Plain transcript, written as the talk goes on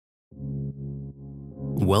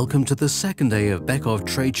Welcome to the second day of Beckhoff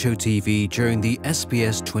Trade Show TV during the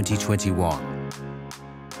SBS 2021.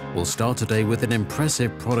 We'll start today with an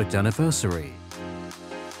impressive product anniversary.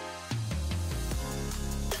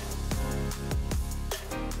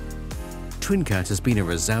 TwinCAT has been a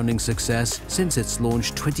resounding success since its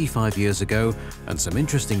launch 25 years ago, and some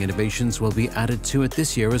interesting innovations will be added to it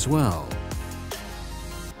this year as well.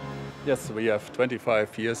 Yes, we have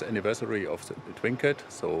 25 years anniversary of the TwinCAT,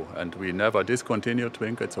 and we never discontinued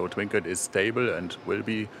TwinCAT, so TwinCAT is stable and will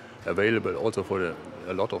be available also for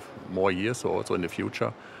a lot of more years, so also in the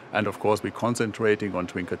future. And of course we're concentrating on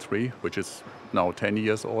TwinCAT 3, which is now 10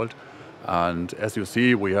 years old. And as you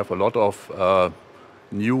see, we have a lot of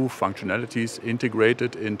new functionalities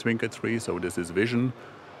integrated in TwinCAT 3, so this is vision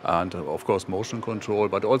and of course motion control,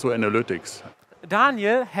 but also analytics.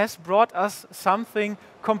 Daniel has brought us something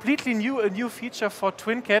completely new, a new feature for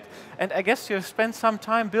TwinCAT, and I guess you have spent some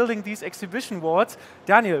time building these exhibition walls.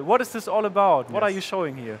 Daniel, what is this all about? Yes. What are you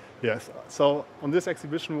showing here? Yes, so on this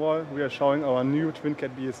exhibition wall we are showing our new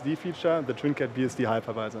TwinCAT BSD feature, the TwinCAT BSD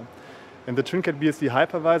Hypervisor. And the TwinCAT BSD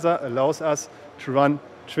Hypervisor allows us to run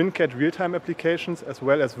TwinCAT real-time applications as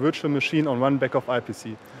well as virtual machine on one Beckhoff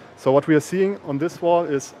IPC. So what we are seeing on this wall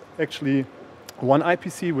is actually one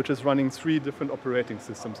IPC which is running 3 different operating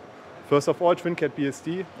systems. First of all, TwinCAT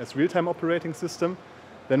BSD as real-time operating system,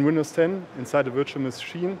 then Windows 10 inside a virtual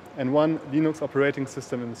machine, and one Linux operating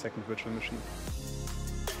system in the second virtual machine.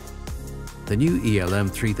 The new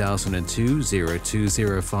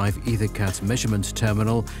ELM3002-0205 EtherCAT Measurement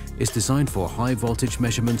Terminal is designed for high voltage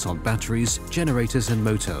measurements on batteries, generators and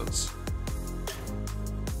motors.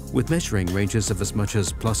 With measuring ranges of as much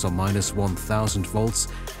as plus or minus 1000 volts,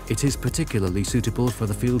 it is particularly suitable for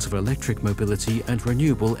the fields of electric mobility and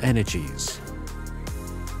renewable energies.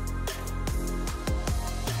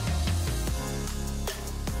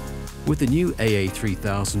 With the new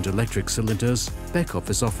AA3000 electric cylinders, Beckhoff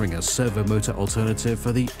is offering a servo motor alternative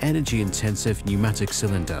for the energy-intensive pneumatic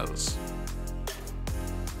cylinders.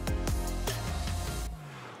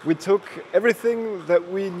 We took everything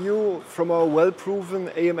that we knew from our well-proven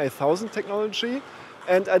AM8000 technology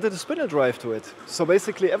and added a spindle drive to it. So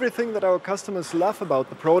basically everything that our customers love about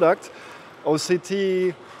the product,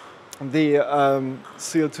 OCT, the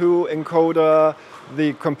CL2 encoder,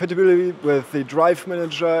 the compatibility with the drive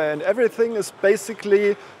manager, and everything is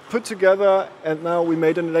basically put together, and now we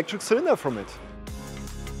made an electric cylinder from it.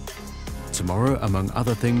 Tomorrow, among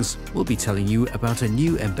other things, we'll be telling you about a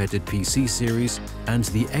new embedded PC series and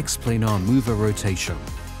the X-planar mover rotation.